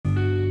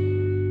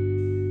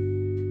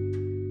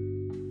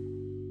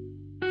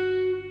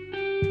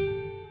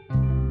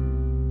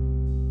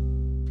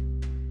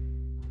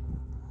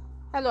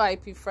Hello,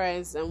 IP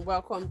friends, and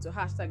welcome to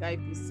Hashtag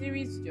IP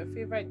series with your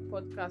favorite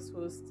podcast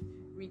host,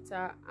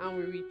 Rita, and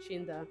we're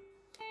reaching the.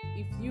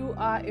 If you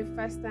are a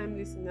first time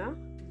listener,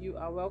 you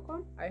are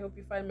welcome. I hope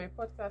you find my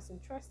podcast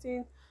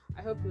interesting.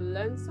 I hope you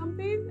learned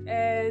something,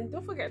 and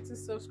don't forget to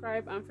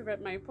subscribe and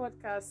favorite my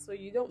podcast so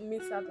you don't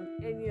miss out on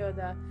any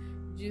other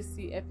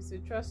juicy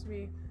episode. Trust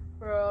me,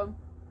 from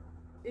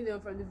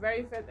the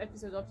very first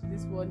episode up to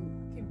this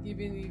one, keep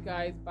giving you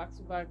guys back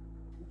to back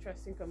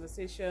interesting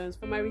conversations.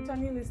 For my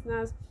returning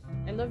listeners,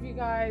 I love you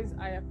guys.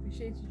 I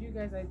appreciate you. You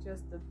guys are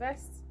just the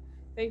best.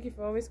 Thank you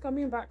for always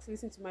coming back to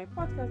listen to my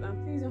podcast,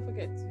 and please don't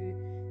forget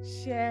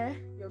to share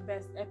your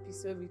best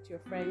episode with your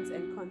friends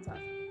and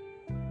contacts.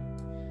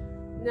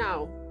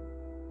 Now,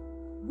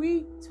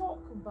 we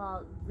talk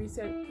about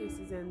recent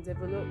cases and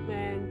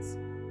developments,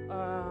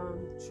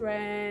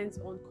 trends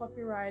on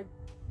copyright,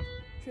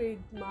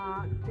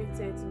 trademark,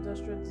 patent,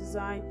 industrial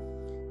design,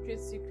 trade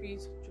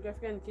secrets,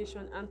 geographical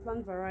indication, and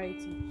plant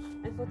variety.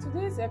 And for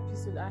today's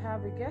episode, I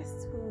have a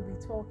guest who will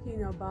be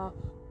talking about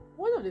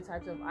one of the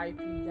types of IP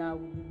that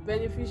will be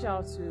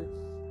beneficial to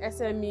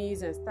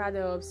SMEs and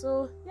startups.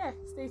 So yeah,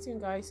 stay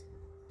tuned, guys.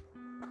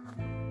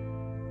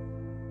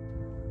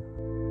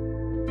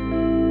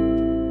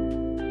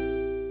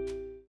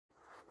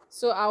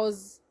 So I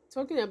was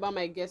talking about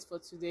my guest for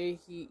today.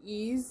 He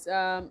is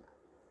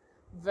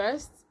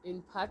versed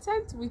in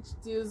patent, which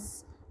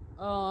deals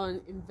on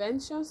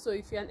invention. So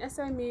if you're an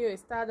SME or a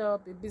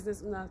startup, a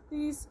business owner,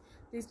 please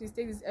take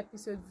this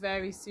episode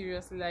very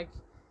seriously. Like,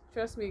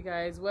 trust me,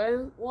 guys,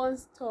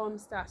 once Tom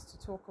starts to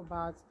talk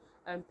about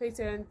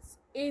patents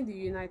in the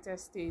United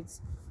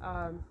States,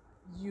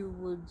 you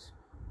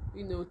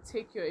would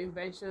take your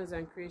inventions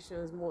and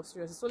creations more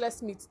seriously. So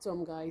let's meet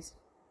Tom, guys.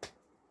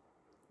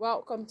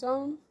 Welcome,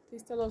 Tom.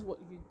 Please tell us what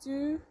you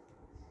do.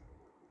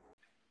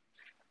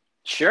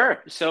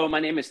 Sure. So my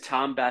name is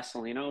Tom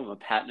Basilino. I'm a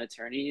patent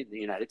attorney in the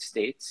United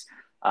States.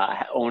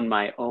 I own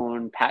my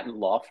own patent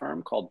law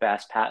firm called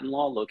Bass Patent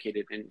Law,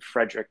 located in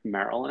Frederick,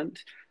 Maryland.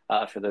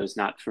 For those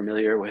not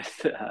familiar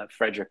with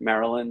Frederick,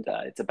 Maryland,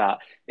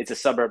 it's a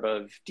suburb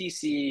of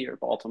DC or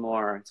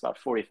Baltimore. It's about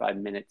 45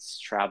 minutes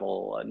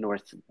travel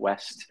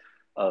northwest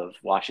of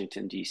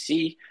Washington,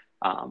 DC.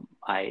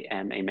 I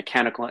am a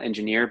mechanical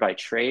engineer by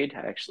trade.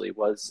 I actually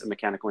was a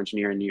mechanical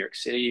engineer in New York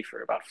City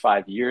for about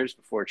 5 years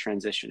before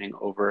transitioning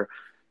over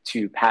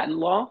to patent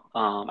law.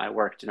 I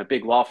worked in a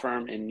big law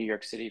firm in New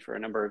York City for a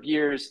number of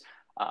years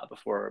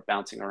before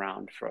bouncing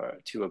around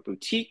to a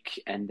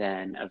boutique and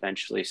then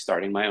eventually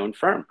starting my own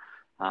firm.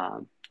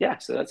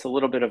 So that's a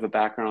little bit of a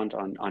background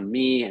on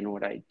me and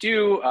what I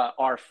do.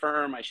 Our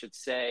firm, I should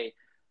say,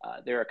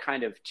 there are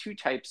kind of two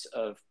types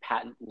of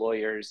patent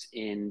lawyers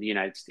in the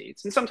United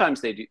States. And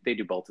sometimes they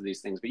do both of these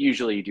things, but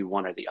usually you do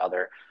one or the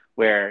other,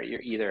 where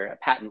you're either a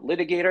patent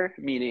litigator,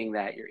 meaning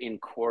that you're in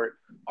court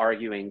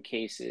arguing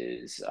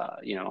cases,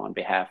 on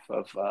behalf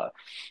of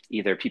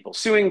either people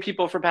suing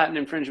people for patent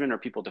infringement or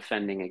people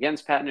defending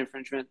against patent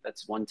infringement.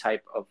 That's one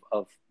type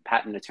of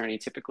patent attorney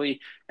typically.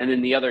 And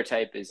then the other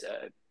type is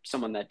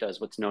someone that does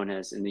what's known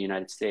as, in the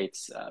United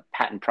States,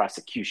 patent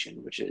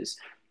prosecution, which is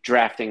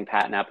drafting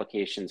patent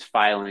applications,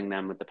 filing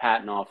them with the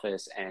patent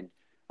office, and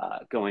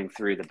going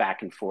through the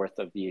back and forth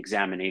of the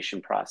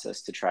examination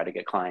process to try to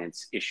get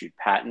clients issued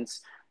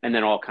patents, and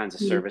then all kinds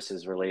of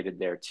services related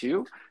there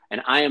too.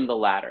 And I am the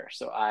latter.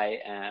 So I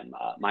am,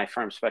 my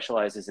firm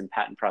specializes in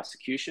patent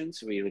prosecution.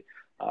 So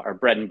our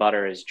bread and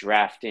butter is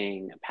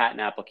drafting patent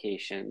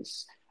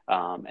applications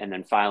and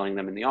then filing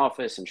them in the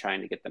office and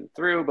trying to get them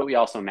through. But we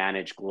also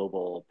manage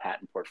global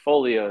patent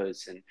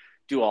portfolios and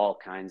do all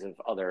kinds of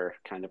other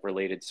kind of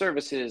related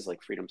services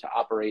like freedom to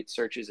operate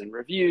searches and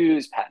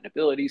reviews,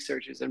 patentability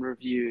searches and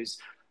reviews,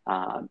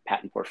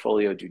 patent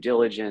portfolio due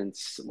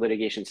diligence,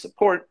 litigation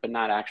support, but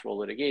not actual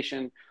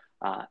litigation.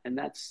 And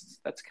that's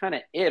kind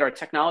of it. Our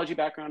technology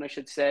background, I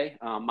should say.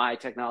 My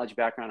technology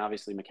background,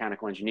 obviously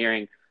mechanical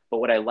engineering, but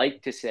what I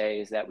like to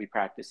say is that we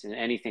practice in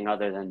anything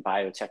other than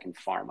biotech and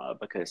pharma,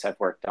 because I've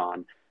worked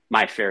on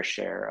my fair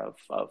share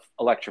of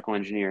electrical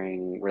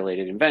engineering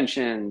related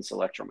inventions,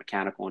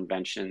 electromechanical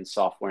inventions,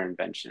 software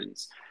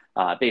inventions,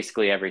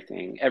 basically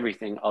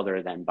everything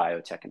other than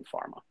biotech and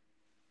pharma.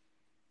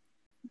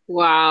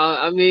 Wow,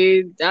 I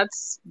mean,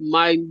 that's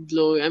mind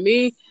blowing. I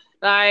mean,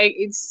 like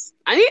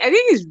I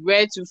think it's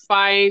rare to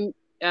find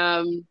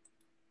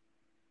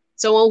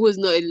someone who's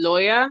not a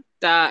lawyer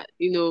that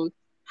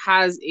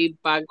has a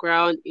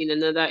background in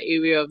another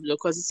area of law,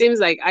 because it seems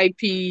like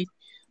IP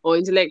or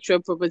intellectual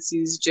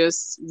property is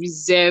just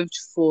reserved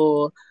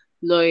for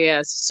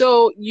lawyers.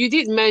 So you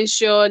did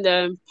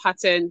mention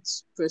patent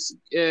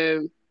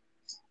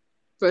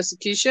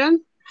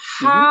prosecution.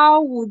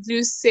 How would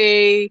you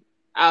say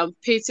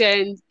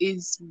patent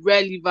is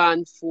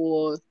relevant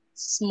for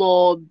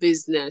small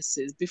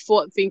businesses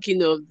before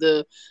thinking of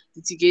the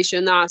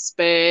litigation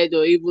aspect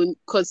or even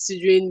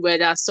considering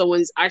whether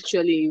someone is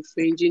actually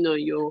infringing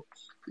on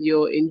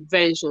your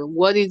invention?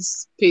 What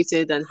is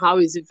patent and how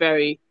is it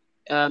very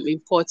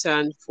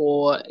important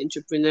for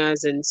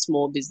entrepreneurs and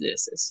small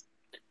businesses?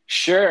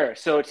 Sure.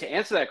 So to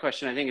answer that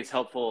question, I think it's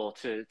helpful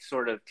to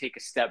sort of take a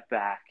step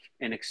back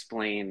and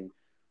explain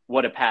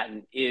what a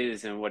patent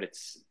is and what it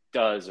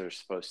does or is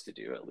supposed to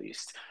do, at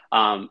least.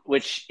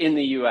 Which in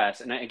the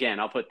US, and again,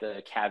 I'll put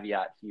the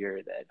caveat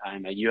here that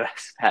I'm a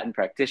US patent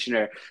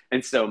practitioner,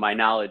 and so my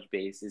knowledge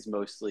base is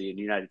mostly in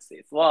United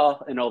States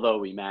law. And although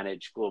we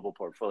manage global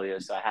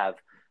portfolios, so I have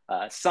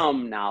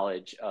some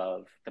knowledge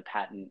of the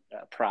patent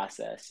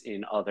process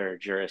in other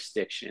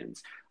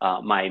jurisdictions.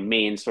 My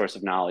main source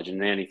of knowledge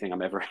and anything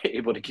I'm ever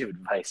able to give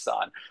advice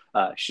on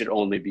should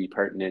only be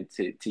pertinent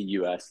to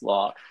US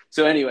law.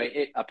 So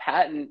anyway, a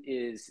patent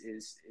is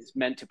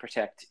meant to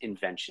protect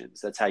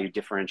inventions. That's how you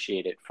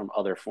differentiate it from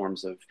other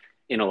forms of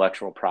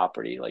intellectual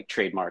property, like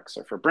trademarks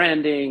are for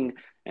branding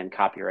and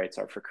copyrights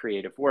are for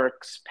creative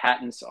works.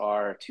 Patents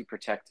are to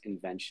protect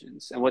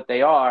inventions. And what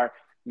they are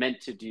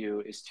meant to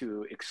do is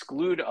to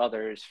exclude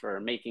others for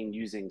making,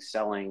 using,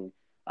 selling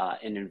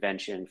an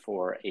invention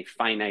for a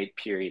finite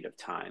period of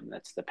time.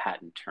 That's the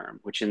patent term,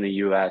 which in the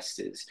US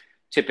is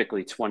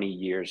typically 20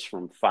 years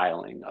from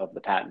filing of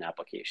the patent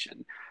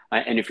application.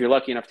 And if you're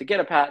lucky enough to get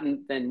a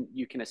patent, then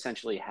you can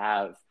essentially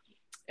have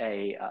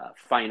a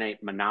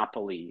finite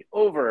monopoly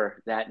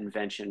over that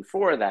invention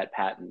for that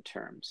patent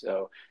term.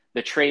 So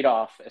the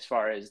trade-off as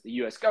far as the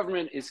US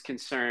government is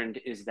concerned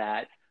is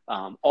that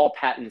all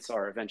patents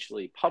are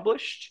eventually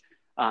published.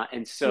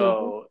 And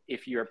so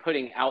if you're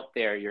putting out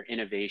there your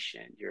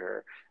innovation,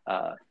 your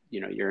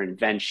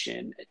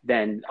invention,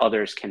 then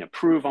others can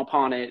improve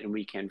upon it and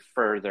we can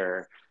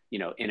further,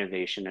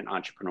 innovation and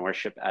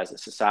entrepreneurship as a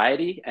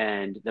society.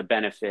 And the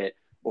benefit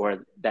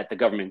or that the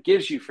government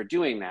gives you for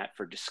doing that,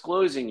 for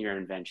disclosing your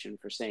invention,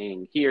 for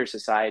saying, here,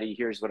 society,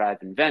 here's what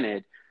I've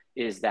invented,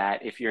 is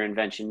that if your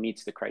invention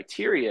meets the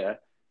criteria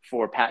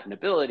for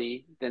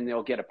patentability, then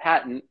they'll get a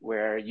patent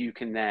where you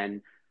can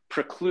then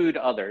preclude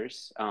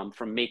others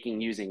from making,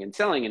 using, and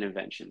selling an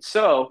invention.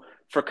 So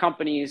for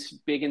companies,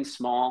 big and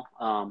small,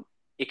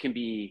 it can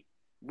be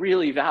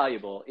really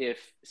valuable if,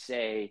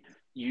 say,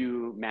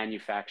 you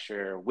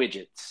manufacture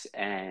widgets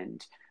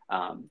and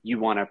you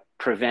want to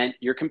prevent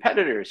your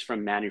competitors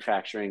from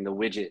manufacturing the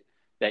widget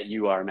that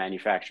you are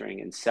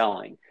manufacturing and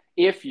selling.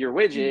 If your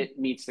widget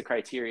meets the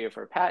criteria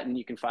for a patent,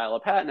 you can file a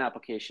patent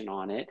application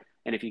on it.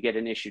 And if you get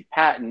an issued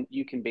patent,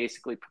 you can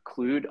basically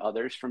preclude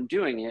others from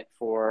doing it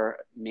for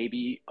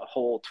maybe a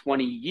whole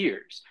 20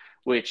 years,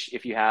 which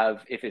if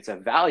it's a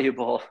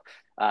valuable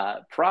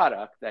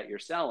product that you're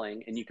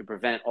selling and you can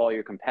prevent all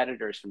your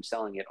competitors from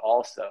selling it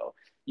also,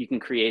 you can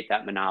create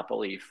that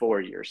monopoly for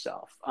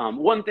yourself.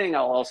 One thing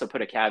I'll also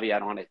put a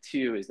caveat on it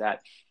too is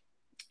that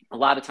a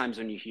lot of times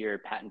when you hear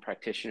patent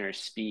practitioners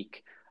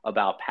speak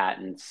about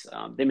patents,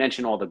 they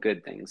mention all the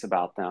good things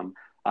about them,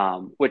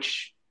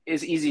 which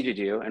is easy to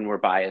do, and we're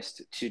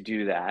biased to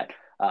do that.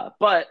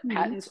 But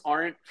patents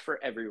aren't for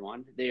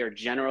everyone. They are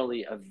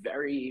generally a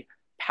very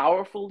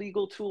powerful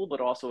legal tool,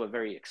 but also a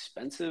very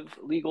expensive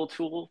legal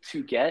tool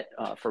to get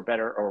for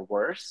better or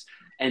worse.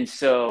 And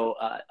so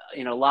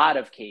in a lot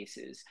of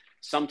cases,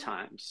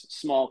 sometimes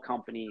small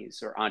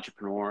companies or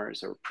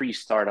entrepreneurs or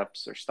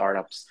pre-startups or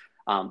startups,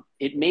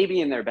 it may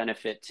be in their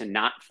benefit to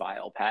not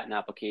file patent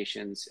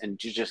applications and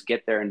to just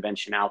get their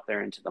invention out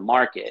there into the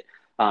market.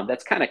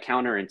 That's kind of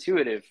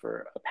counterintuitive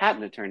for a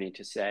patent attorney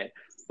to say,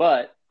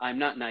 but I'm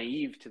not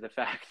naive to the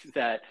fact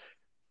that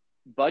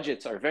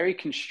budgets are very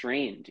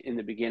constrained in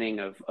the beginning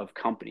of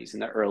companies,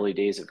 in the early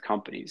days of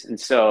companies. And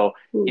so,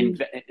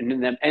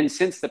 and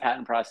since the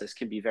patent process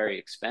can be very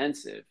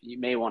expensive, you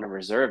may want to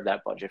reserve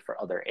that budget for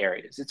other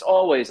areas. It's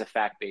always a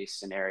fact-based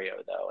scenario,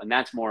 though, and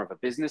that's more of a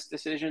business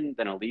decision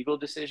than a legal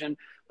decision.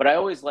 But I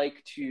always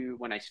like to,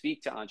 when I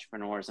speak to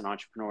entrepreneurs and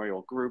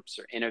entrepreneurial groups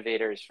or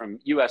innovators from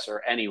US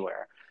or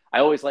anywhere, I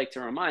always like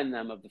to remind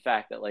them of the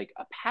fact that like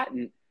a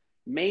patent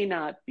may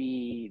not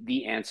be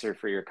the answer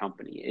for your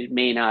company. It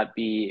may not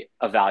be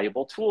a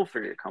valuable tool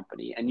for your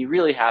company. And you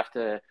really have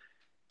to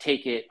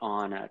take it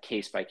on a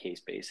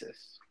case-by-case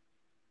basis.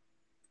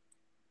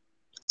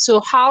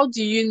 So how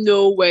do you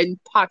know when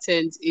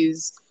patent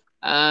is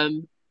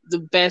the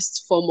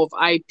best form of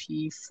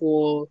IP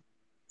for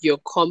your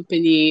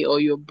company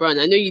or your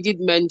brand? I know you did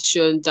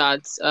mention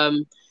that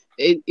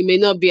it may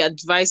not be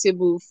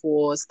advisable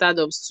for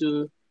startups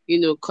to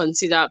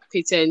consider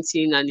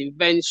patenting an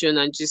invention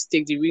and just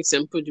take the risk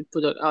and put the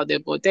product out there.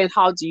 But then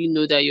how do you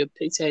know that your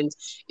patent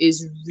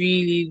is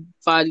really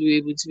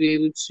valuable to be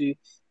able to,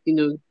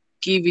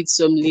 give it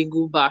some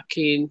legal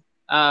backing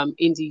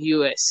in the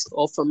US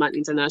or from an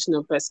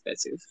international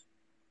perspective?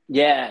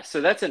 Yeah,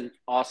 so that's an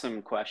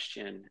awesome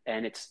question.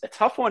 And it's a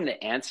tough one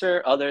to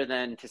answer other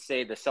than to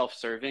say the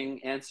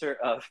self-serving answer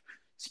of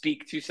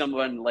speak to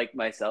someone like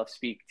myself,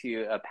 speak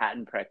to a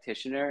patent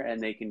practitioner,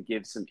 and they can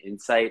give some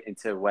insight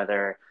into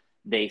whether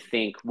they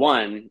think,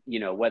 one,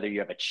 whether you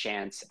have a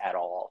chance at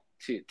all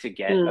to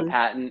get a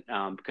patent,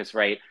 because,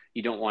 right,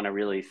 you don't want to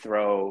really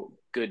throw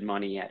good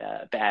money at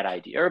a bad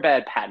idea or a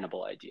bad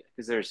patentable idea,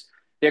 because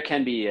there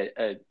can be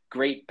a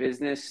great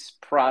business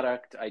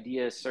product,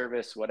 idea,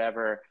 service,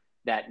 whatever,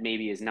 that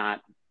maybe is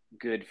not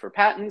good for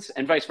patents,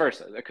 and vice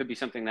versa. That could be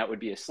something that would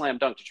be a slam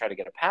dunk to try to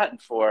get a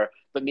patent for,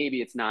 but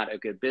maybe it's not a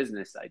good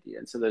business idea.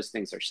 And so those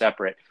things are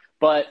separate.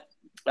 But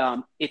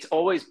it's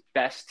always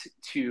best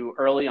to,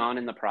 early on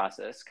in the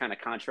process, kind of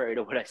contrary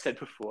to what I said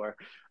before,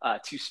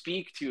 to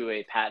speak to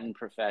a patent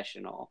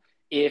professional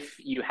if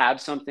you have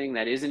something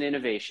that is an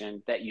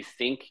innovation that you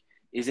think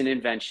is an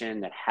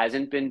invention that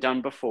hasn't been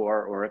done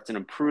before, or it's an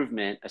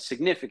improvement, a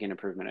significant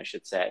improvement, I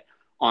should say,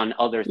 on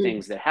other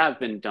things that have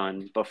been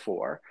done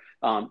before,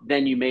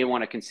 then you may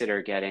want to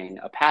consider getting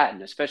a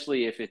patent,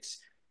 especially if it's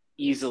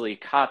easily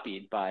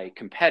copied by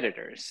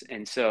competitors.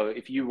 And so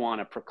if you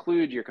want to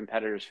preclude your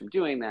competitors from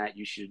doing that,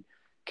 you should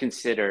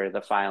consider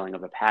the filing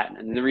of a patent.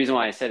 And the reason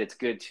why I said it's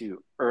good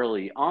to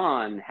early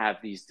on have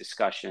these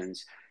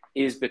discussions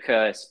is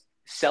because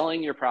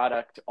selling your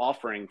product,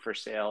 offering for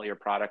sale your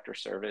product or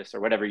service or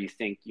whatever you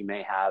think you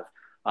may have,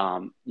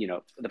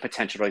 the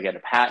potential to get a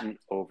patent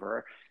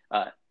over,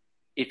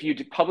 if you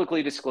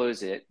publicly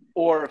disclose it,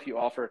 or if you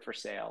offer it for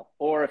sale,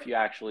 or if you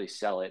actually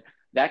sell it,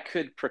 that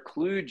could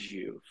preclude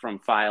you from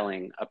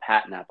filing a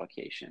patent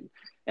application.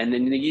 And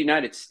in the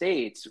United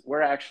States,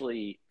 we're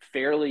actually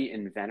fairly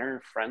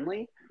inventor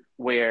friendly,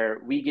 where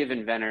we give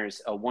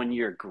inventors a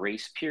 1-year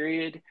grace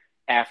period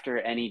after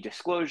any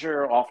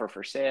disclosure, offer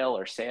for sale,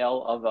 or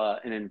sale of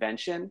an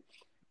invention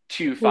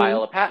to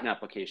file a patent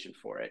application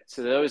for it.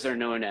 So those are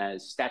known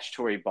as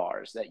statutory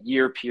bars. That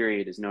year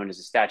period is known as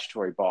a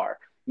statutory bar,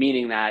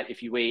 meaning that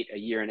if you wait a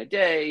year and a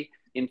day,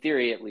 in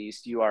theory at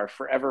least, you are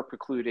forever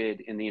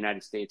precluded in the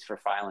United States for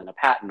filing a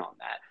patent on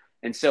that.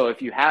 And so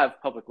if you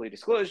have publicly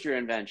disclosed your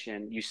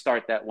invention, you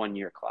start that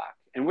 1-year clock.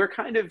 And we're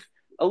kind of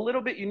a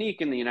little bit unique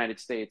in the United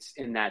States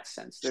in that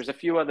sense. There's a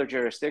few other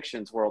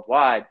jurisdictions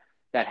worldwide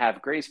that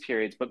have grace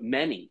periods, but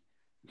many,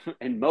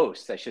 and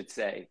most, I should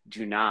say,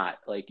 do not.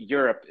 Like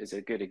Europe is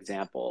a good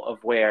example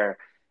of where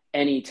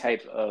any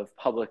type of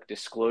public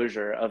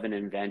disclosure of an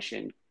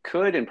invention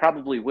could and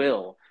probably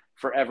will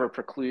forever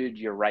preclude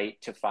your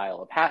right to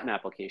file a patent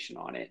application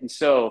on it. And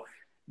so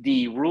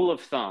the rule of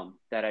thumb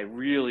that I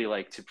really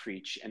like to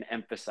preach and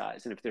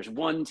emphasize, and if there's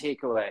one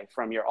takeaway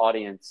from your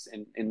audience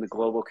in the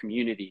global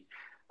community,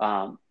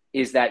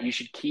 is that you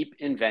should keep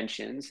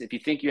inventions. If you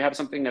think you have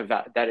something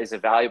that is a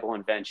valuable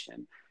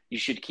invention, you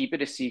should keep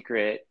it a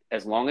secret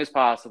as long as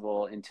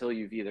possible until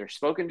you've either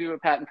spoken to a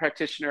patent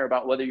practitioner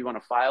about whether you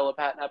want to file a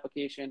patent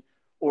application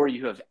or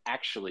you have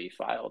actually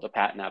filed a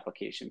patent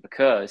application,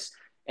 because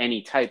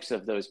any types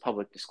of those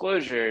public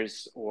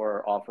disclosures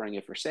or offering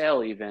it for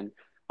sale even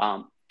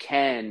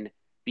can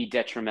be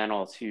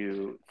detrimental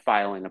to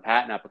filing a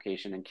patent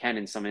application and can,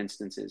 in some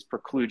instances,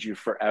 preclude you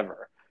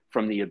forever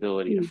from the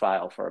ability to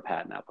file for a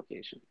patent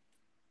application.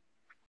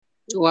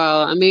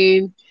 Wow, I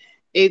mean,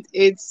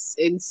 it's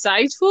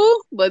insightful,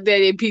 but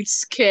then a bit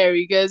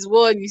scary because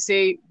one, you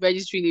say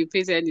registering a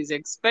patent is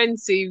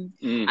expensive,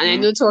 and I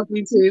know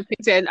talking to a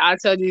patent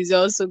attorney is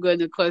also going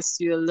to cost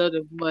you a lot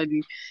of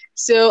money.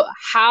 So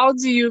how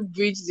do you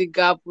bridge the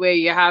gap where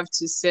you have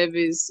to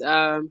service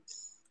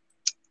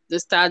the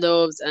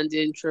startups and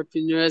the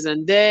entrepreneurs,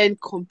 and then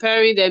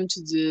comparing them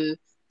to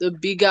the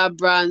bigger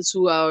brands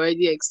who are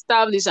already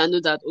established and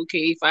know that, okay,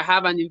 if I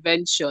have an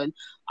invention,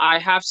 I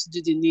have to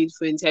do the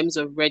needful in terms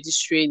of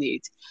registering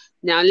it.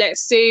 Now,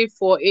 let's say,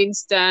 for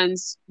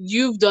instance,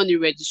 you've done a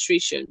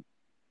registration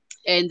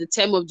and the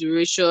term of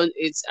duration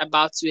is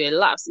about to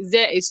elapse. Is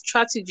there a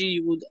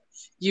strategy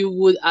you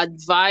would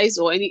advise,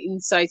 or any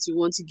insights you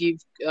want to give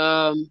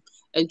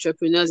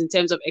entrepreneurs in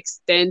terms of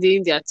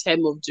extending their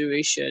term of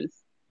duration?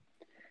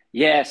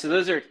 Yeah, so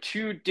those are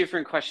two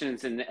different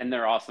questions, and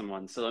they're awesome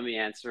ones. So let me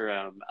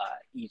answer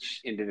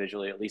each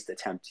individually, at least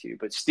attempt to,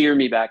 but steer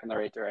me back in the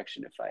right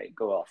direction if I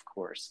go off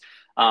course.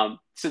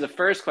 So the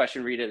first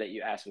question, Rita, that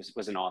you asked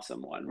was an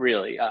awesome one,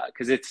 really,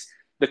 because it's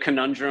the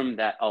conundrum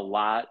that a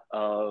lot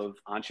of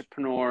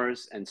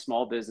entrepreneurs and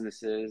small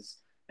businesses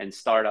and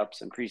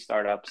startups and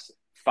pre-startups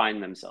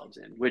find themselves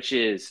in, which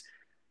is,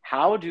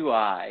 how do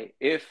I,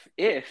 if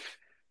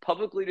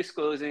publicly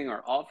disclosing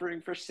or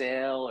offering for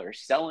sale or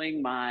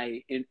selling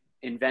my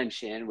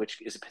invention,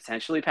 which is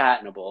potentially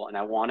patentable, and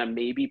I want to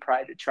maybe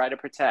try to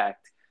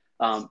protect,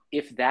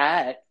 if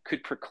that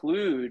could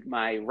preclude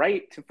my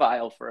right to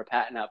file for a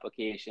patent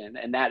application,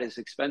 and that is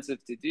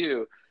expensive to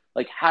do,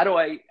 like how do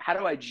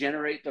I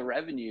generate the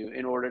revenue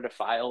in order to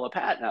file a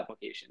patent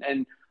application?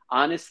 And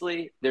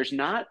honestly, there's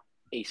not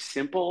a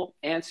simple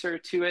answer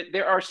to it.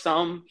 There are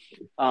some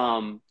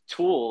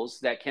tools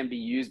that can be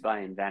used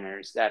by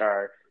inventors that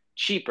are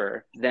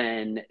cheaper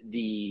than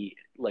the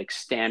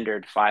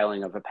standard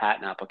filing of a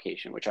patent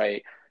application, which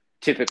I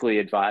typically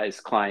advise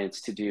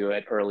clients to do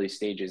at early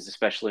stages,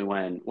 especially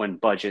when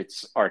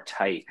budgets are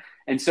tight.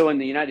 And so in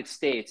the United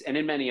States and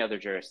in many other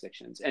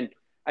jurisdictions, and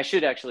I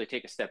should actually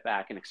take a step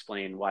back and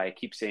explain why I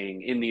keep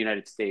saying in the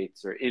United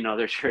States or in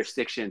other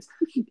jurisdictions,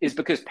 is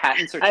because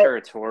patents are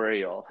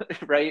territorial,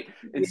 right?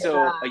 And so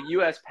a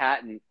US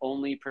patent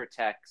only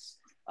protects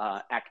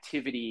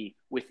activity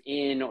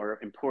within or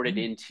imported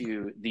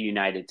into the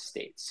United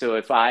States. So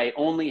if I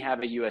only have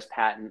a US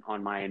patent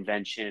on my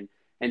invention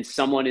and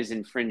someone is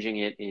infringing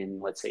it in,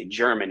 let's say,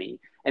 Germany,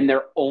 and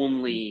they're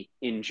only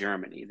in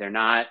Germany. They're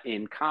not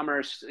in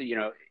commerce,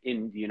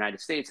 in the United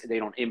States. They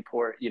don't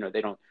import,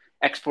 they don't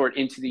export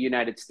into the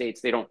United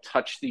States. They don't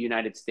touch the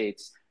United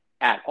States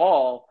at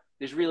all.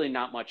 There's really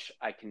not much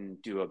I can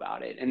do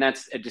about it. And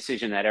that's a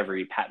decision that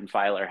every patent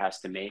filer has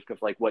to make, of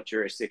like what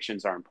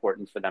jurisdictions are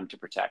important for them to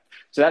protect.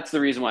 So that's the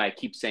reason why I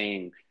keep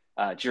saying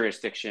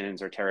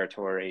jurisdictions or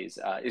territories,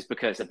 is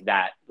because of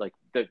that. Like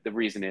the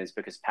reason is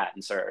because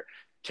patents are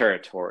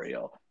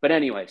territorial. But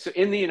anyway, so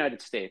in the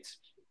United States,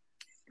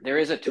 there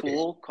is a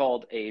tool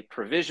called a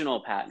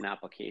provisional patent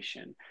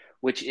application,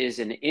 which is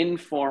an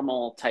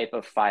informal type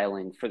of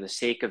filing for the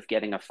sake of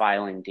getting a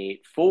filing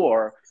date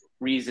for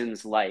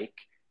reasons like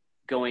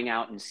going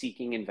out and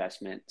seeking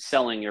investment,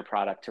 selling your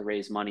product to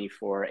raise money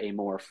for a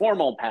more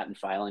formal patent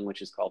filing,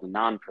 which is called a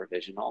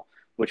non-provisional,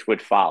 which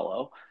would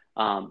follow.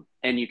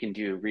 And you can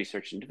do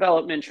research and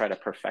development, try to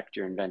perfect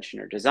your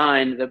invention or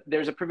design.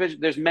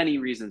 There's many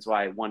reasons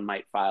why one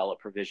might file a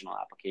provisional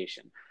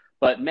application,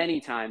 but many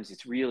times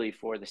it's really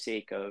for the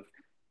sake of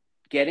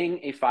getting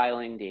a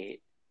filing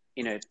date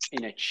in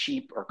a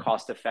cheap or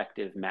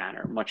cost-effective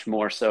manner, much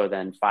more so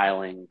than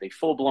filing the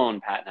full-blown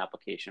patent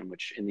application,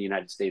 which in the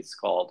United States is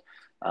called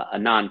a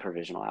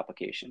non-provisional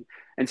application.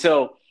 And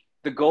so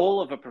the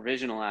goal of a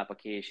provisional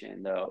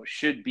application, though,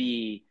 should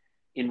be,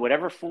 in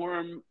whatever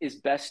form is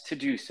best to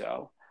do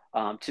so,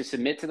 to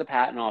submit to the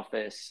patent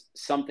office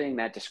something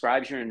that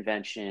describes your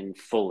invention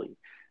fully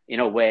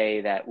in a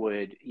way that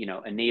would,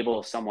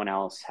 enable someone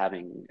else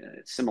having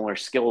a similar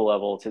skill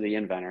level to the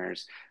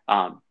inventors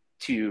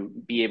to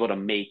be able to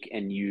make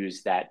and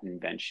use that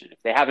invention.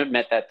 If they haven't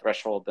met that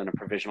threshold, then a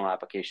provisional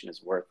application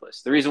is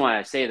worthless. The reason why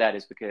I say that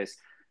is because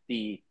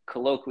the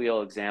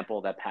colloquial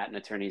example that patent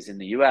attorneys in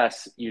the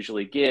US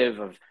usually give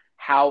of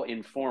how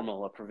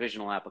informal a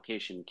provisional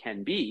application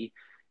can be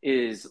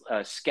is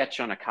a sketch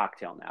on a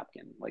cocktail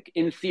napkin. Like,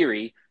 in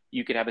theory,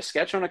 you could have a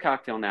sketch on a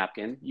cocktail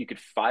napkin, you could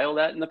file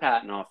that in the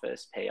patent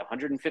office, pay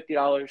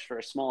 $150 for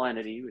a small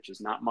entity, which is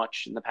not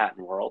much in the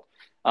patent world,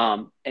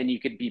 and you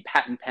could be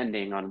patent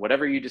pending on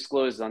whatever you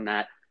disclosed on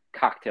that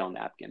cocktail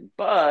napkin.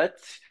 But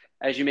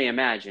as you may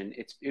imagine,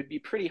 it'd be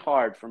pretty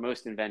hard for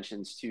most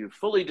inventions to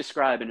fully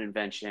describe an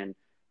invention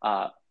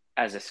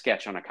as a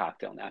sketch on a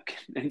cocktail napkin.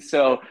 And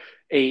so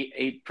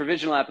a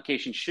provisional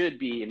application should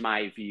be, in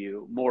my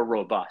view, more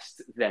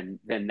robust than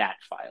that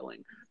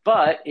filing.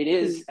 But it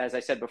is, as I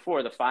said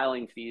before, the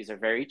filing fees are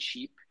very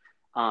cheap,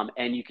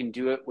 and you can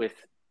do it with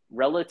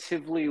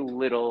relatively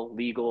little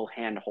legal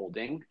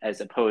hand-holding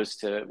as opposed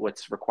to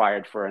what's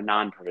required for a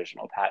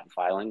non-provisional patent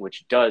filing,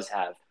 which does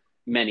have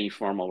many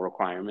formal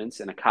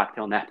requirements, and a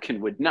cocktail napkin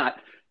would not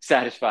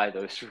satisfy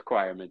those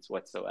requirements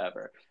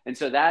whatsoever. And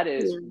so that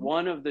is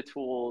one of the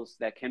tools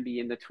that can be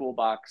in the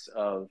toolbox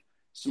of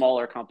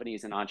smaller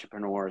companies and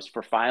entrepreneurs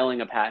for filing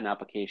a patent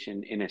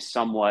application in a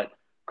somewhat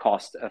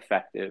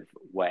cost-effective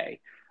way.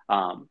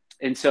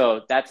 And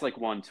so that's like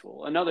one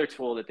tool. Another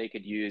tool that they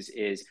could use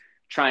is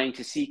trying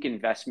to seek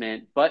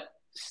investment, but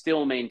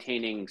still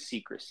maintaining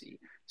secrecy.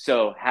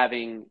 So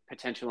having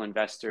potential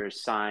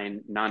investors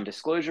sign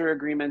non-disclosure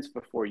agreements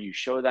before you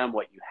show them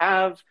what you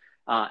have,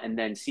 and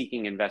then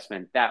seeking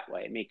investment that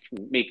way,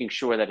 making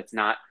sure that it's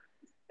not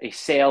a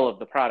sale of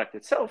the product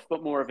itself,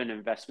 but more of an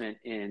investment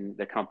in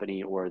the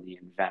company or the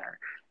inventor.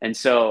 And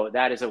so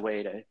that is a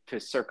way to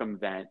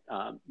circumvent,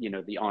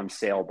 the on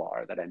sale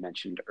bar that I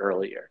mentioned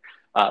earlier.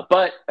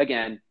 But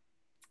again,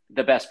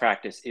 the best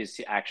practice is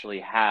to actually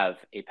have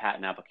a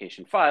patent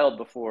application filed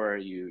before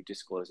you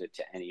disclose it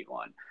to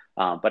anyone.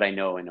 But I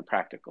know in a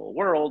practical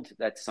world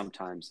that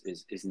sometimes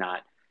is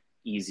not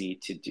easy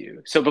to do.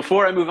 So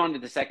before I move on to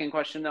the second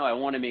question, though, I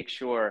want to make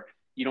sure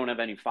you don't have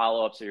any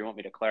follow-ups or you want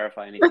me to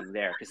clarify anything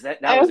there, because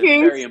that was a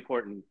very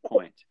important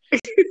point.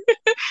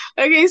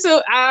 Okay,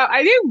 so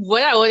I think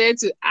what I wanted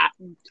to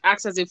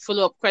ask as a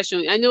follow-up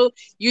question, I know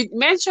you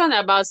mentioned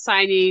about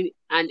signing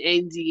an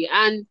NDA,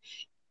 and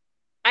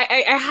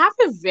I have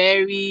a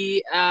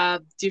very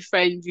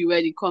different view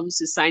when it comes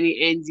to signing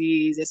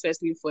NDAs,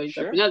 especially for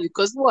entrepreneurs,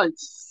 because one,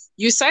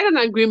 you sign an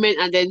agreement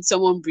and then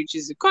someone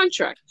breaches the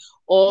contract,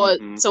 or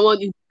someone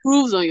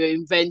improves on your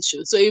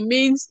invention. So it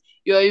means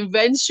your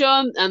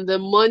invention and the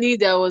money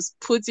that was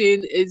put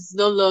in is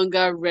no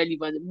longer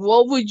relevant.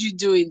 What would you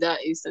do in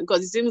that instance?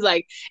 Because it seems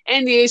like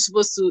NDA is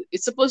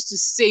supposed to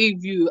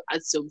save you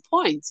at some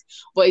point,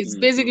 but it's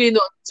basically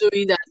not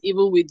doing that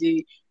even with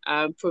the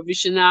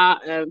provisional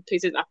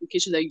patent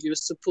application that you're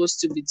supposed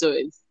to be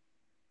doing.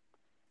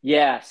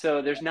 Yeah,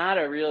 so there's not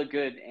a real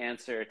good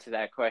answer to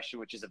that question,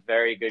 which is a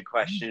very good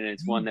question. And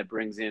it's one that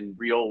brings in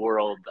real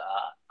world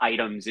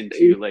items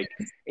into like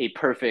a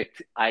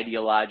perfect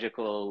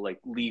ideological, like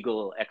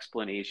legal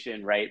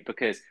explanation, right?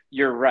 Because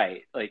you're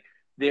right. Like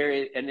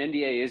an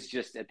NDA is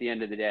just, at the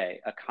end of the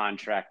day, a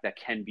contract that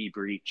can be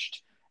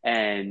breached,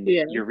 and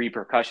your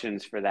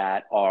repercussions for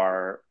that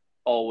are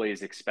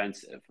always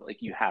expensive.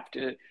 Like you have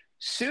to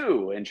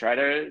sue and try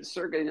to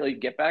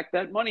get back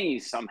that money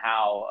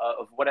somehow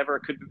of whatever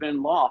could have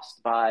been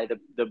lost by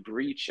the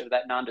breach of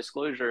that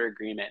non-disclosure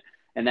agreement.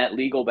 and that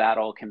legal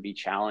battle can be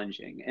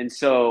challenging. And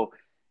so,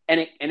 and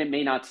it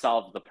may not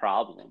solve the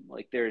problem.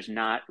 Like there's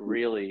not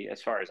really,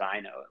 as far as I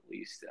know, at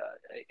least,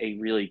 a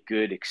really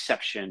good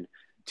exception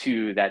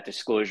to that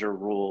disclosure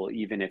rule,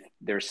 even if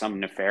there's some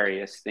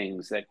nefarious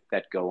things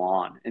that go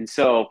on. And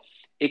so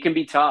it can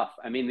be tough.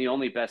 I mean, the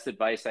only best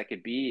advice I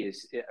could be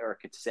is, or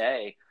could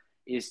say,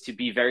 is to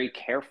be very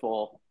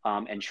careful,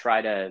 and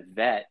try to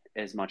vet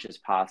as much as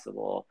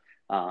possible.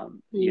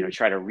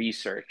 Try to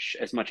research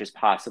as much as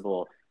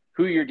possible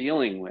who you're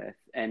dealing with,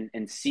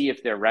 and see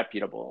if they're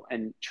reputable,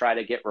 and try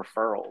to get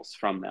referrals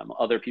from them,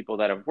 other people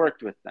that have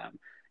worked with them.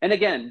 And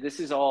again, this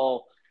is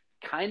all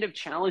kind of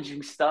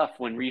challenging stuff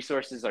when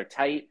resources are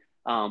tight,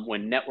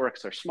 when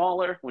networks are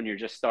smaller, when you're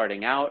just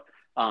starting out.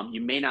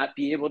 You may not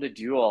be able to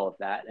do all of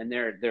that. And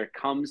there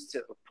comes to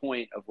a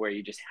point of where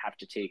you just have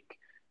to take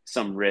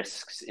some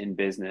risks in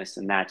business,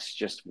 and that's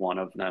just one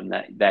of them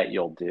that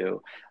you'll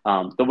do.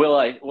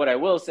 What I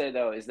will say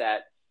though is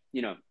that,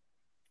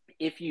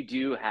 if you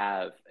do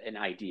have an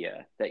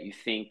idea that you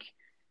think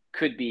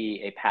could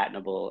be a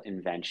patentable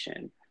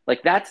invention,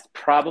 like that's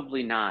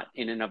probably not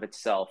in and of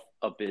itself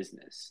a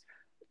business.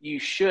 You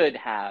should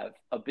have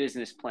a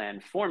business plan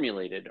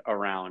formulated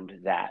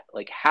around that.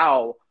 Like,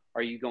 how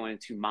are you going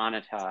to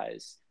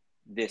monetize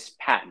this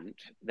patent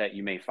that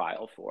you may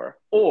file for?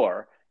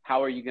 Or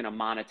how are you going to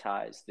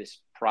monetize this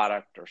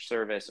product or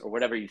service or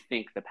whatever you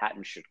think the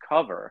patent should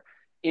cover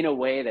in a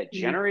way that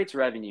generates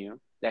revenue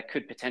that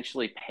could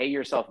potentially pay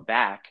yourself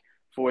back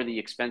for the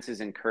expenses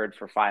incurred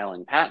for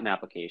filing patent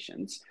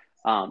applications?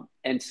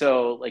 And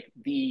so like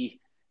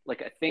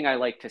a thing I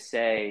like to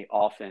say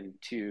often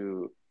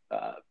to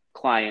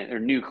client or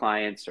new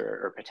clients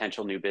or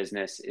potential new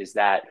business is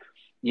that,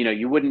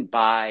 you wouldn't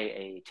buy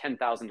a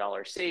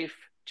 $10,000 safe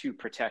to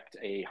protect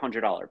a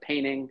 $100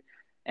 painting.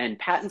 And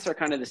patents are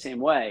kind of the same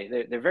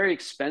way. They're very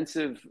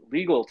expensive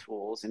legal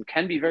tools and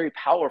can be very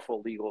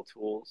powerful legal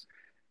tools,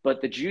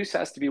 but the juice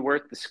has to be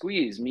worth the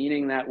squeeze,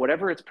 meaning that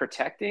whatever it's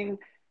protecting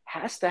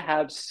has to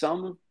have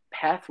some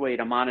pathway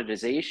to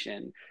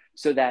monetization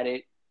so that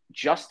it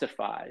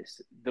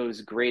justifies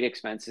those great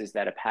expenses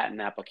that a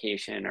patent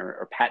application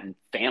or patent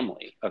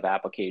family of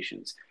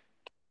applications.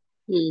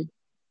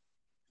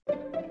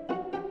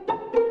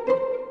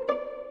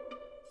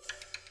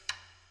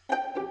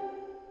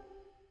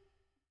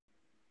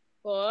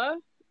 Or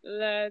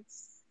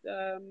let's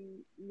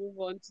move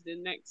on to the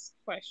next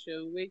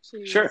question, which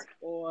is Sure.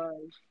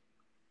 on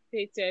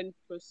patent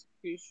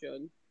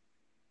prosecution.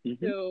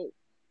 Mm-hmm. So,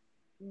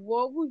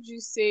 what would you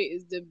say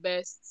is the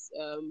best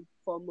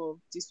form of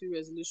dispute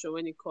resolution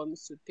when it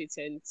comes to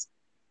patent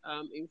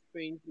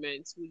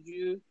infringement? Would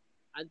you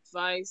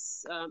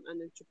advise an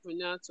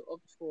entrepreneur to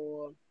opt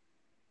for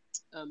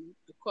a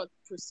court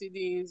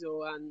proceedings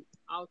or an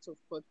out of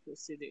court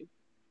proceeding?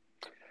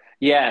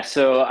 Yeah,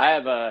 so I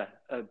have a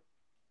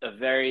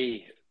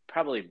very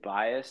probably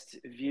biased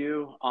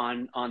view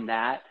on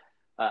that,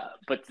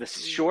 but the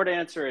short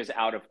answer is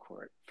out of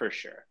court for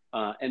sure.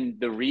 And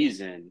the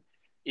reason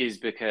is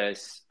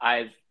because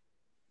I've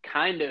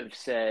kind of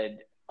said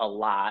a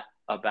lot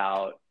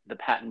about the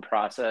patent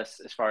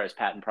process as far as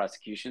patent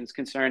prosecution is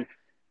concerned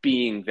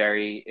being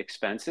very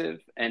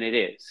expensive, and it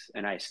is,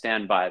 and I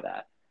stand by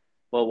that.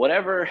 Well,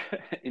 whatever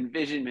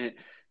envisionment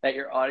that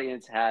your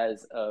audience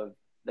has of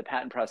the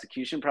patent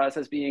prosecution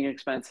process being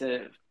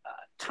expensive,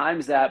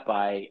 times that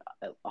by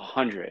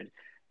 100,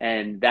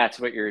 and that's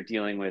what you're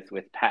dealing with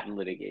patent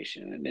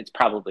litigation, and it's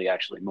probably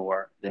actually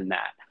more than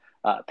that.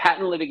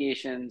 Patent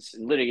litigations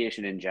and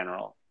litigation in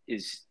general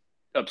is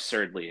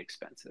absurdly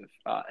expensive,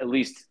 at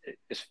least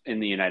in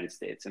the United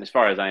States, and as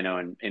far as I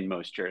know, in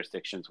most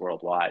jurisdictions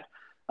worldwide.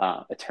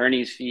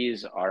 Attorneys'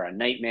 fees are a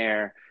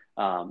nightmare,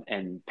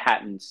 and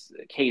patents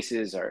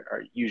cases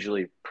are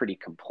usually pretty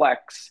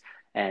complex,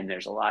 and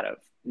there's a lot of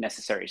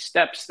necessary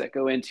steps that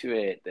go into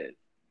it.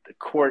 The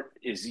court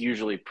is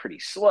usually pretty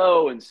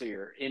slow, and so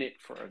you're in it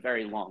for a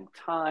very long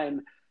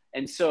time.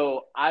 And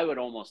so I would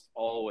almost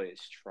always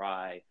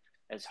try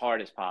as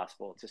hard as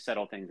possible to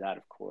settle things out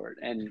of court.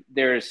 And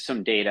there's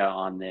some data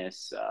on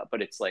this,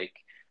 but it's like,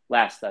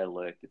 last I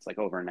looked, it's like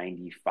over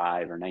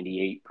 95 or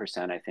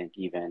 98%, I think,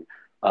 even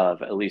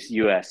of at least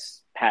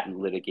US patent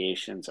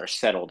litigations are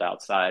settled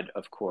outside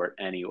of court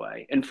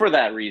anyway. And for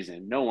that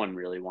reason, no one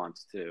really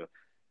wants to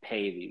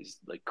pay these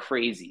like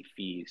crazy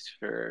fees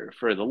for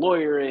the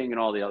lawyering and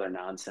all the other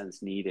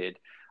nonsense needed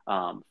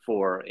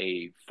for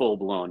a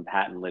full-blown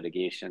patent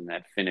litigation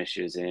that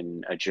finishes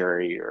in a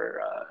jury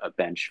or a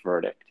bench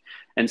verdict.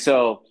 And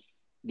so,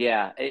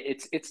 yeah,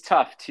 it's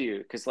tough too,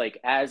 because like,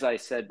 as I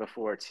said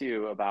before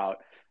too, about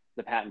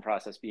the patent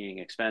process being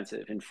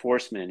expensive,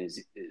 enforcement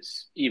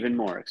is even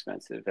more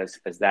expensive,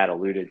 as that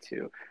alluded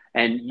to.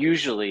 And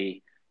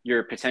usually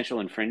your potential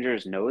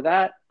infringers know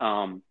that.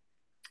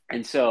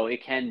 And so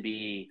it can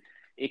be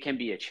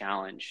a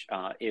challenge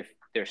if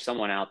there's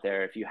someone out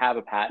there, if you have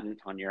a patent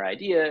on your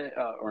idea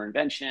or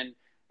invention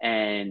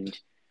and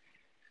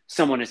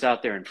someone is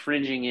out there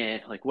infringing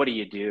it, like, what do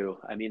you do?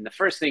 I mean, the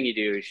first thing you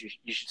do is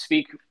you should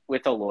speak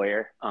with a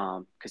lawyer,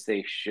 because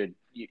they should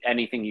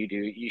anything you do,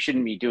 you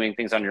shouldn't be doing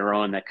things on your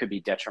own that could be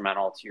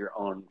detrimental to your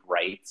own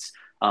rights.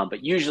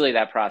 But usually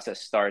that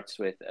process starts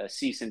with a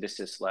cease and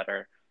desist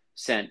letter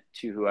sent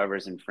to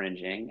whoever's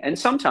infringing. And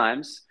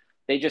sometimes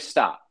they just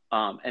stop,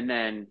 and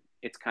then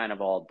it's kind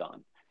of all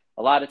done.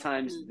 A lot of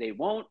times they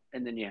won't,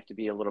 and then you have to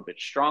be a little bit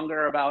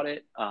stronger about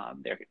it.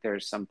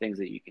 There's some things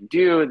that you can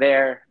do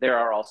there. There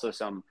are also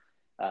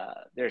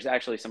there's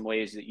actually some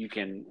ways that you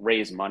can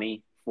raise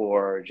money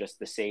for just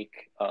the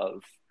sake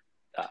of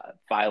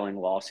filing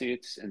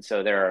lawsuits. And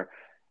so there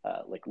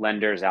are like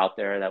lenders out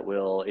there that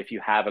will, if you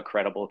have a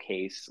credible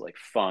case, like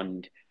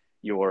fund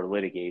your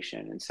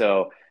litigation. And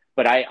so,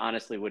 but I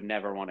honestly would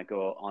never want to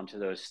go onto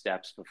those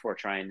steps before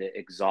trying to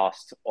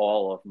exhaust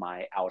all of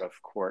my out of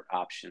court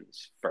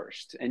options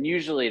first. And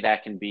usually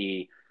that can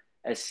be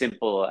as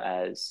simple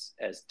as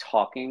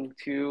talking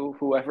to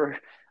whoever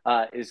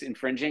is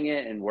infringing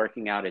it and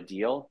working out a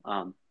deal.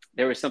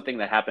 There was something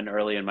that happened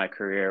early in my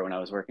career when I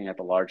was working at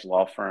the large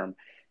law firm,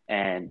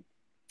 and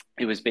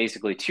it was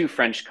basically two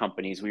French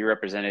companies. We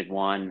represented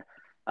one,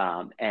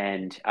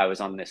 and I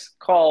was on this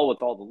call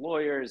with all the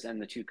lawyers,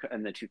 and the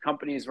two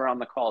companies were on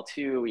the call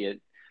too. We had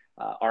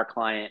our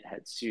client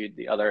had sued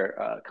the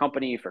other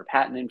company for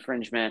patent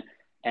infringement,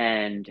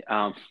 and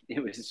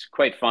it was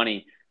quite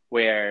funny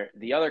where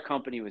the other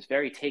company was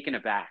very taken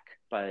aback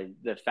by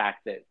the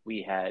fact that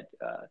we had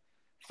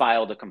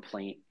filed a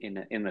complaint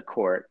in the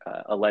court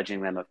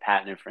alleging them of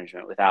patent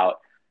infringement without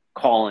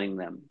calling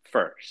them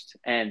first.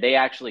 And they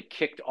actually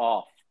kicked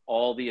off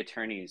all the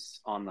attorneys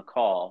on the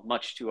call,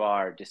 much to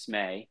our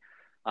dismay.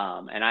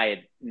 And I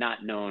had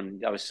not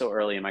known, I was so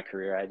early in my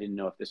career, I didn't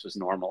know if this was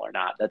normal or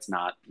not. That's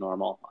not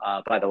normal,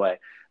 by the way.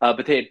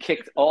 But they had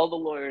kicked all the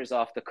lawyers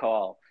off the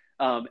call,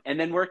 and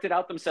then worked it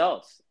out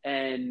themselves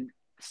and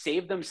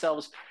saved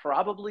themselves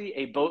probably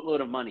a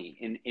boatload of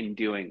money in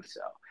doing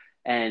so.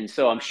 And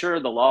so I'm sure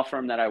the law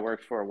firm that I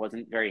worked for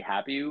wasn't very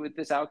happy with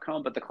this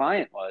outcome, but the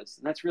client was,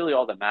 and that's really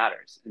all that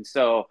matters. And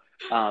so,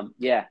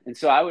 and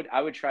so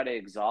I would try to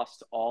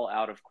exhaust all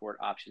out of court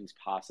options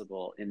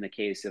possible in the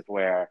case of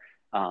where,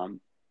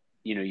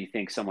 you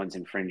think someone's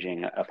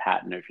infringing a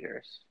patent of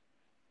yours.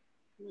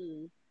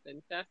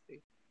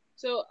 Fantastic.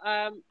 So,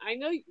 I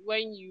know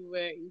when you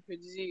were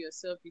introducing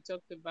yourself, you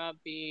talked about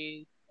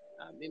being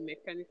a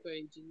mechanical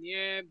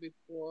engineer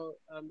before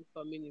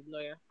becoming a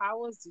lawyer. How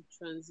was the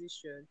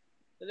transition?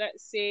 So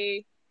let's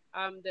say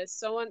there's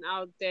someone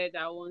out there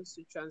that wants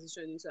to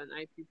transition into an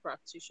IP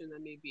practitioner,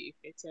 maybe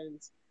a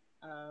patent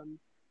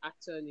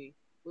attorney.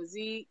 Was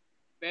it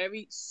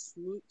very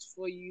smooth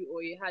for you,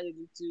 or you had a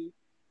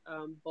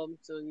little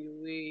bumps on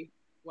your way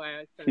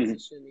while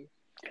transitioning?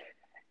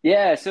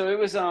 Yeah, so it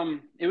was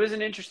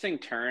an interesting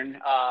turn.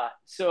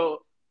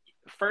 So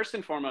first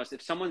and foremost,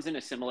 if someone's in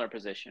a similar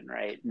position,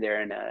 right,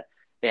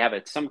 they have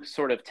some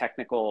sort of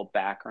technical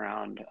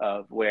background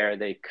of where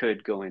they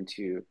could go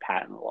into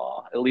patent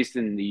law. At least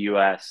in the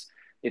US,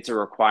 it's a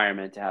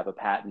requirement to have a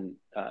patent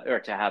or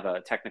to have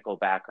a technical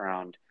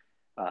background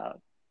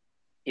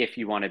if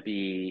you want to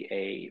be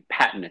a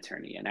patent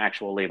attorney, an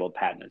actual labeled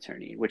patent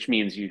attorney, which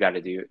means you got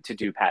to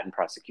do patent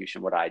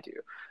prosecution, what I do.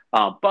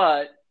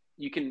 But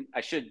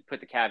I should put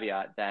the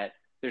caveat that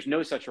there's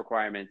no such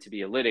requirement to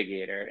be a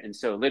litigator. And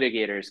so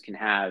litigators can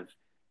have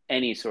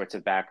any sorts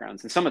of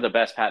backgrounds. And some of the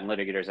best patent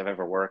litigators I've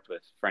ever worked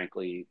with,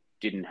 frankly,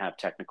 didn't have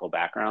technical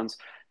backgrounds.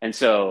 And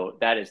so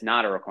that is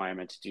not a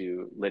requirement to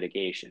do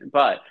litigation.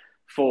 But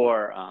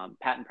for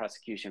patent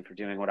prosecution, for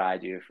doing what I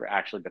do, for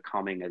actually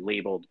becoming a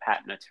labeled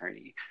patent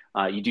attorney,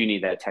 you do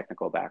need that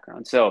technical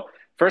background. So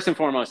first and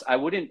foremost, I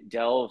wouldn't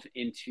delve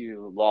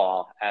into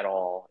law at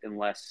all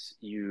unless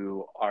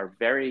you are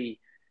very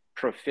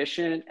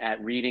proficient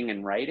at reading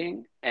and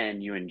writing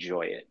and you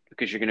enjoy it,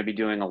 because you're going to be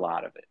doing a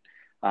lot of it.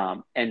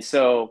 And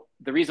so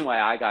the reason why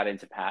I got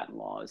into patent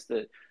law is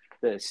that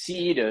the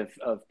seed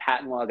of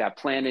patent law got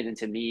planted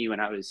into me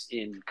when I was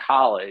in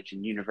college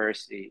and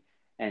university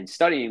and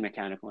studying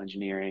mechanical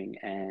engineering.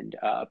 And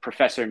a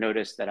professor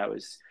noticed that I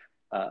was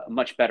a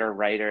much better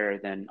writer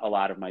than a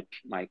lot of my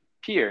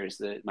peers,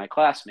 my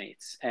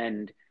classmates.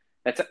 And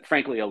that's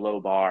frankly a low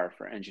bar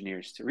for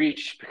engineers to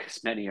reach,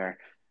 because many are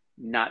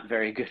not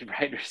very good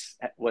writers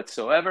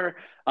whatsoever.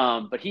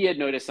 But he had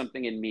noticed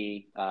something in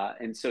me.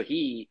 And so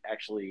he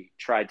actually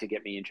tried to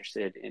get me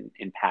interested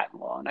in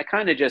patent law. And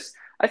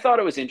I thought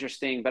it was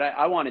interesting, but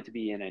I wanted to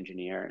be an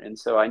engineer. And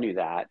so I knew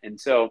that. And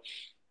so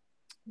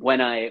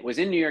when I was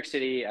in New York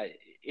City,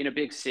 in a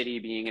big city,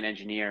 being an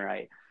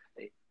engineer,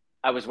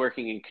 I was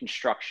working in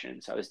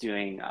construction. So I was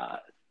doing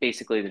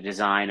basically the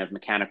design of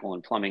mechanical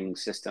and plumbing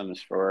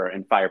systems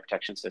and fire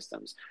protection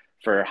systems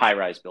for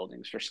high-rise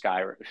buildings, for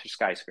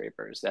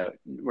skyscrapers that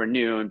were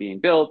new and being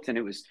built. And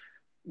it was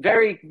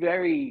very,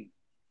 very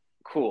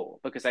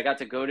cool, because I got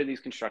to go to these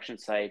construction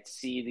sites,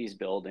 see these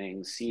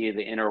buildings, see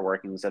the inner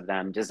workings of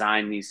them,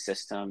 design these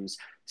systems,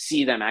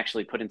 see them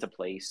actually put into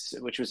place,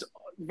 which was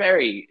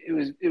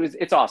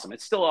it's awesome.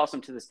 It's still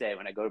awesome to this day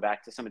when I go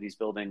back to some of these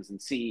buildings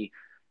and see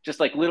just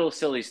like little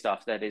silly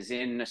stuff that is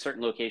in a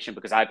certain location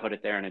because I put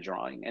it there in a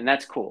drawing, and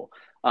that's cool.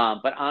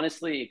 But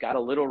honestly, it got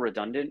a little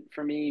redundant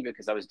for me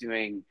because I was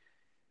doing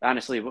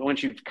honestly,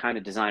 once you've kind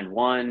of designed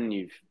one,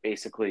 you've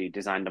basically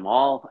designed them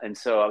all. And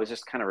so I was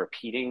just kind of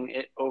repeating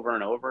it over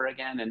and over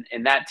again.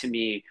 And that to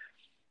me,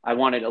 I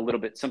wanted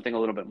something a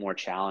little bit more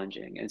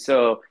challenging. And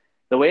so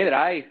the way that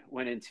I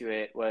went into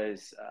it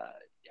was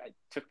I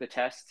took the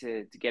test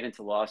to get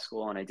into law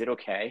school, and I did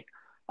okay.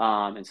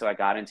 And so I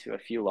got into a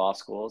few law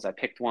schools. I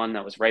picked one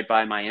that was right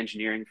by my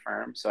engineering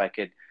firm, so I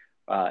could,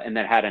 and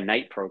that had a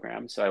night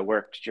program. So I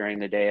worked during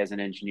the day as an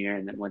engineer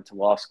and then went to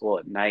law school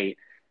at night.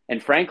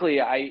 And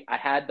frankly, I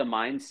had the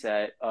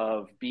mindset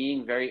of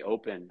being very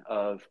open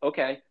of,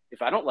 okay,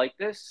 if I don't like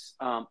this,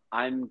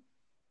 I'm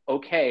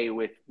okay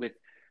with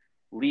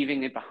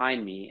leaving it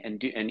behind me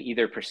and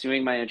either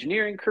pursuing my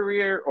engineering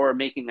career or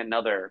making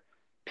another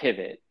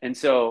pivot. And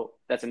so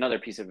that's another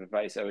piece of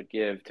advice I would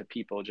give to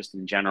people just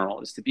in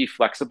general, is to be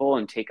flexible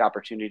and take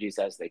opportunities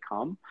as they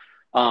come.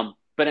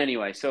 But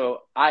anyway,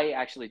 so I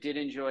actually did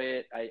enjoy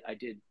it. I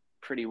did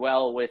pretty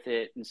well with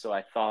it. And so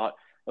I thought,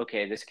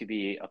 okay, this could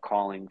be a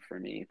calling for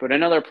me. But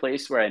another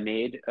place where I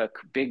made a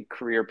big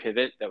career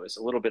pivot that was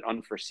a little bit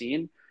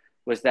unforeseen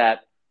was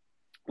that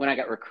when I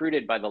got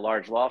recruited by the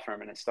large law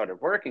firm and I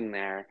started working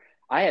there,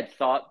 I had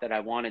thought that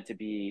I wanted to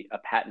be a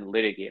patent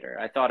litigator.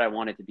 I thought I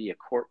wanted to be a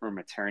courtroom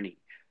attorney.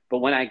 But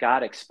when I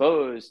got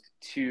exposed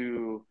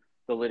to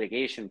the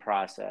litigation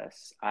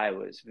process, I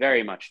was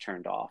very much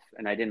turned off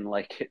and I didn't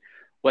like it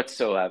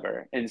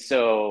whatsoever. And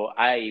so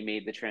I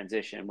made the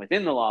transition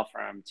within the law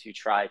firm to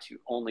try to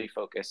only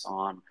focus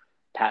on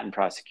patent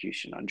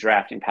prosecution, on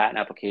drafting patent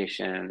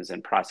applications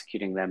and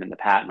prosecuting them in the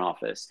patent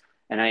office.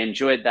 And I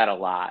enjoyed that a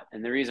lot.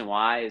 And the reason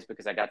why is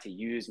because I got to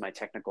use my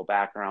technical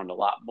background a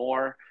lot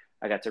more.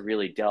 I got to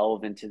really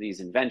delve into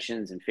these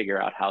inventions and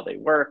figure out how they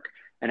work.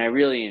 And I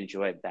really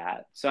enjoyed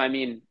that. So, I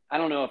mean, I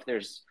don't know if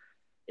there's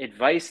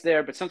advice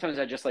there, but sometimes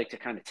I just like to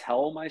kind of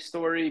tell my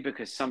story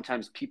because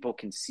sometimes people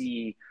can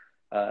see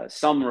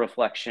some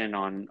reflection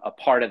on a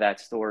part of that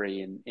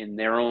story in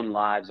their own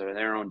lives or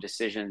their own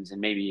decisions.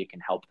 And maybe it can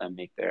help them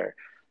make their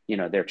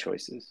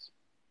choices.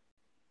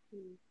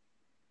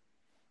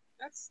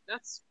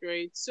 That's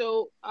great.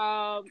 So,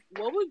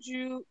 what would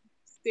you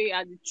say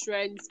are the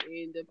trends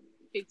in the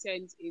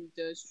patent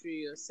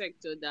industry or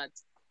sector that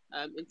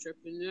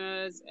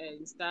entrepreneurs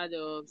and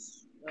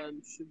startups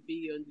should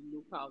be on the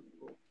lookout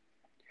for?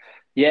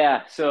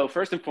 Yeah. So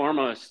first and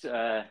foremost,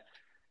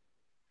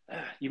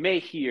 you may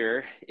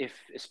hear,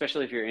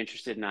 especially if you're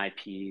interested in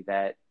IP,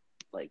 that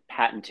like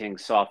patenting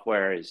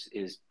software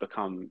is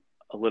become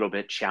a little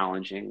bit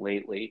challenging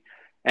lately,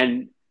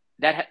 and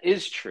that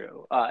is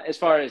true. As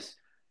far as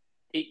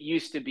it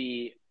used to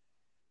be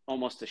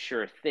almost a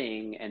sure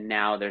thing, and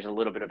now there's a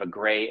little bit of a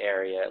gray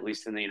area, at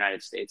least in the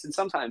United States, and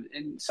sometimes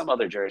in some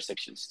other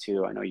jurisdictions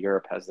too. I know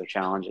Europe has their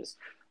challenges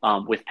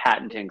with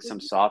patenting some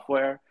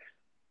software,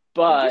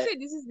 Would you but say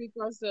this is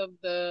because of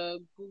the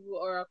Google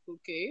Oracle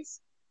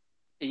case?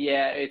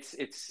 yeah, it's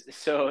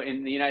so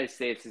in the United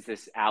States is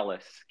this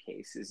Alice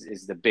case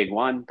is the big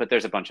one, but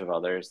there's a bunch of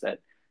others that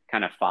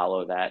kind of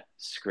follow that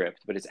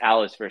script. But it's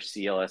Alice versus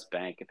CLS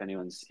Bank, if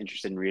anyone's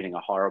interested in reading a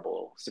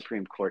horrible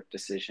Supreme Court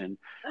decision.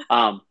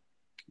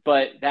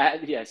 But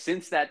that, yeah,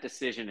 since that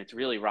decision, it's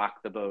really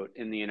rocked the boat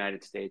in the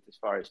United States as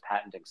far as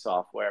patenting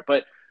software.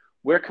 But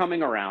we're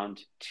coming around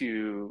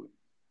to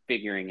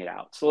figuring it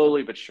out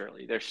slowly but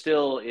surely. There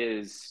still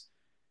is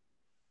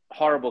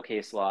horrible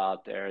case law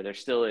out there. There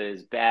still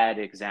is bad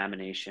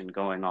examination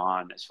going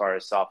on as far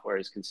as software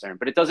is concerned,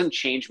 but it doesn't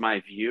change my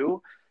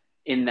view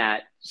in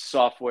that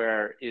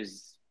software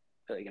is,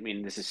 like, I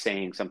mean, this is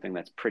saying something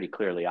that's pretty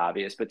clearly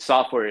obvious, but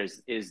software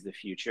is the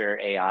future.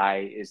 AI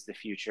is the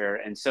future.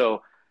 And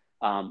so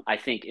I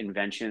think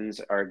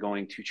inventions are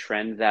going to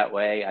trend that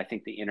way. I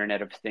think the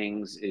Internet of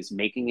Things is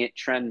making it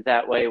trend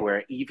that way,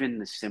 where even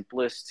the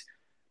simplest,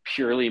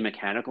 purely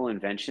mechanical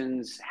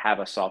inventions have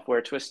a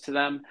software twist to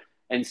them.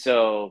 And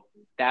so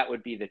that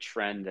would be the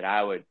trend that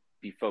I would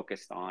be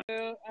focused on.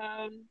 So,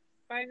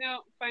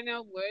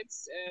 final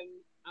words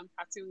and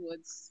parting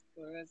words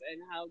for us, and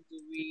how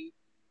do we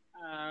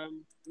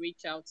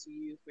reach out to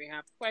you if we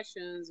have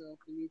questions or if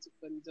we need to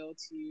consult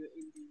you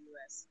in the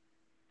US?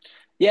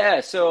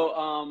 Yeah, so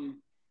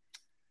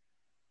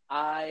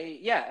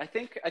I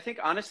think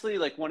honestly,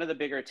 like one of the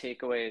bigger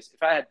takeaways,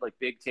 if I had like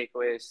big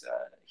takeaways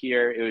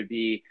here, it would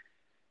be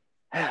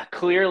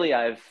clearly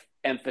I've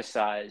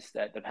emphasized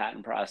that the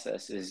patent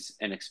process is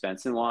an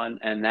expensive one,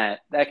 and that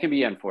can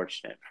be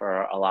unfortunate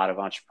for a lot of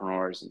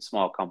entrepreneurs and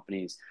small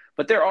companies.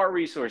 But there are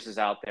resources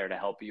out there to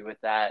help you with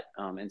that,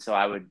 and so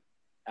I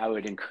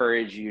would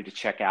encourage you to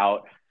check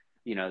out,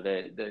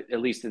 the at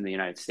least in the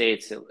United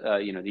States, the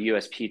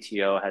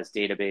USPTO has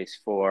database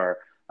for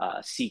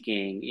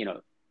seeking,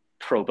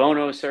 pro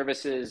bono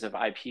services of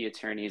IP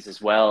attorneys,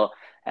 as well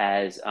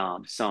as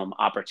some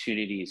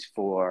opportunities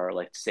for,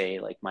 let's say,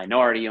 like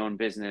minority-owned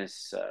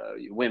business,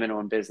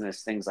 women-owned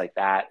business, things like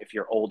that. If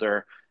you're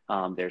older,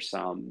 there's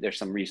some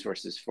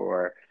resources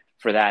for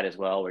that as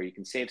well, where you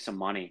can save some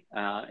money,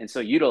 and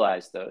so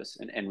utilize those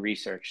and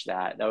research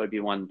that. That would be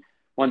one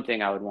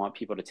thing I would want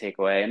people to take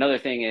away. Another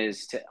thing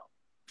is to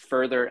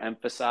further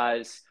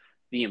emphasize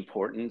the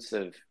importance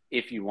of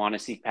if you want to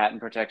seek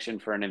patent protection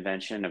for an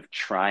invention, of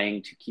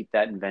trying to keep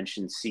that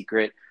invention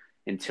secret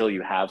until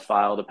you have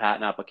filed a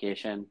patent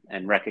application,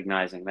 and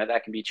recognizing that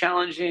that can be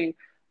challenging,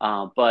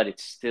 but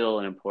it's still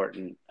an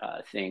important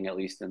thing, at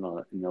least in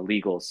the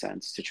legal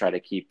sense, to try to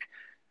keep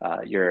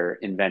your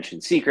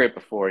invention secret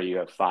before you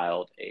have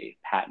filed a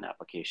patent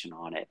application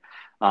on it.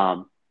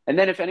 And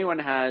then if anyone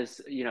has,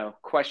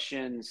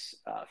 questions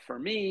for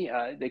me,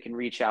 they can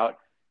reach out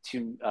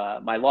to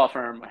my law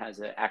firm. Has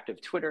an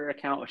active Twitter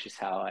account, which is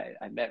how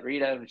I met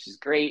Rita, which is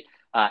great,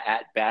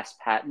 at Bass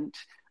Patent.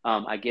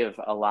 I give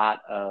a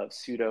lot of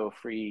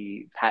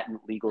pseudo-free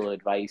patent legal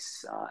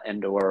advice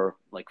and/or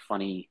like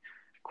funny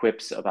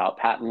quips about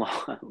patent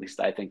law. At least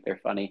I think they're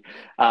funny.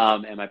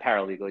 And my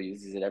paralegal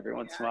uses it every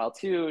once in a while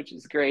too, which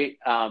is great.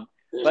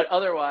 But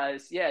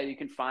otherwise, yeah, you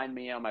can find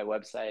me on my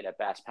website at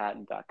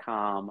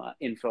basspatent.com.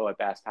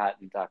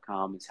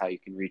 Info@basspatent.com is how you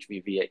can reach me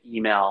via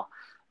email.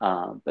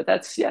 But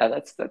that's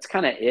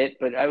kind of it.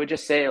 But I would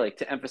just say, like,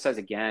 to emphasize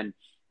again,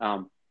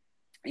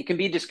 it can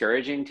be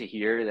discouraging to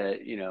hear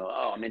that,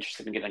 oh, I'm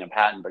interested in getting a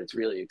patent, but it's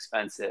really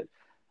expensive.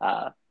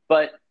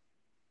 But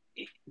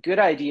good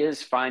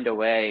ideas find a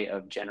way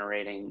of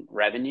generating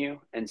revenue.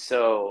 And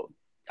so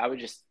I would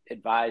just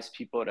advise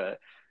people to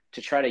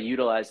try to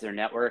utilize their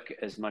network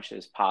as much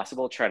as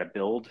possible, try to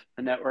build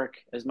a network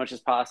as much as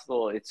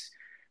possible.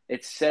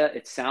 It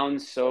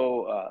sounds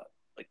so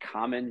like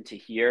common to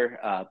hear,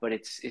 but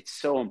it's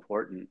so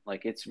important.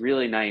 Like, it's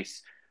really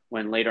nice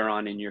when later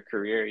on in your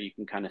career, you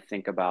can kind of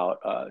think about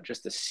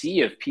just a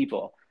sea of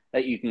people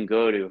that you can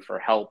go to for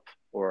help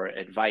or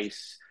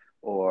advice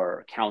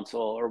or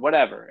counsel or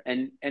whatever.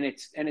 And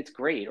it's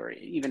great, or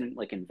even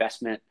like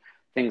investment,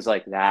 things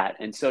like that.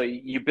 And so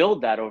you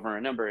build that over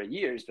a number of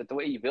years, but the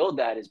way you build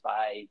that is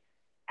by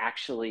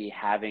actually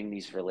having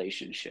these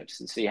relationships.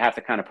 And so you have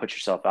to kind of put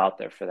yourself out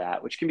there for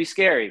that, which can be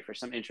scary for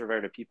some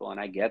introverted people. And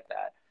I get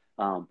that,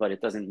 but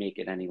it doesn't make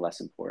it any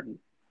less important.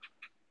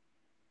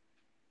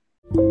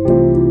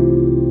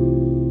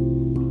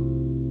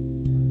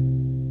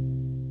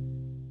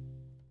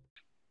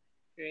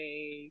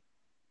 Great.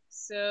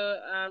 So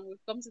we've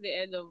come to the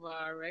end of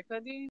our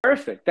recording.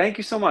 Perfect. Thank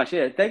you so much.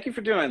 Yeah, thank you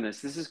for doing this.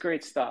 This is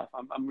great stuff.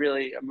 I'm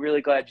really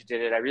glad you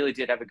did it. I really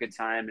did have a good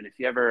time. And if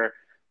you ever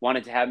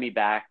wanted to have me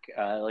back,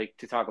 like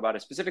to talk about a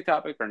specific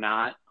topic or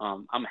not,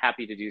 I'm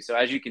happy to do so.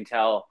 As you can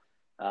tell,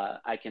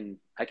 I can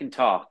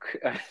talk.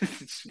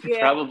 Yeah.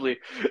 Probably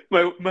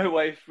my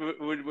wife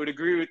would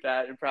agree with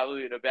that, and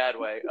probably in a bad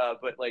way.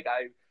 But like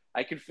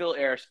I can fill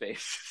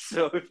airspace.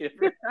 So if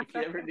you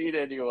ever need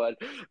anyone,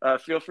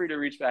 feel free to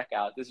reach back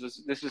out. This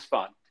was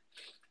fun.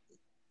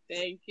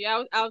 Thank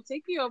you. I'll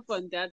take you up on that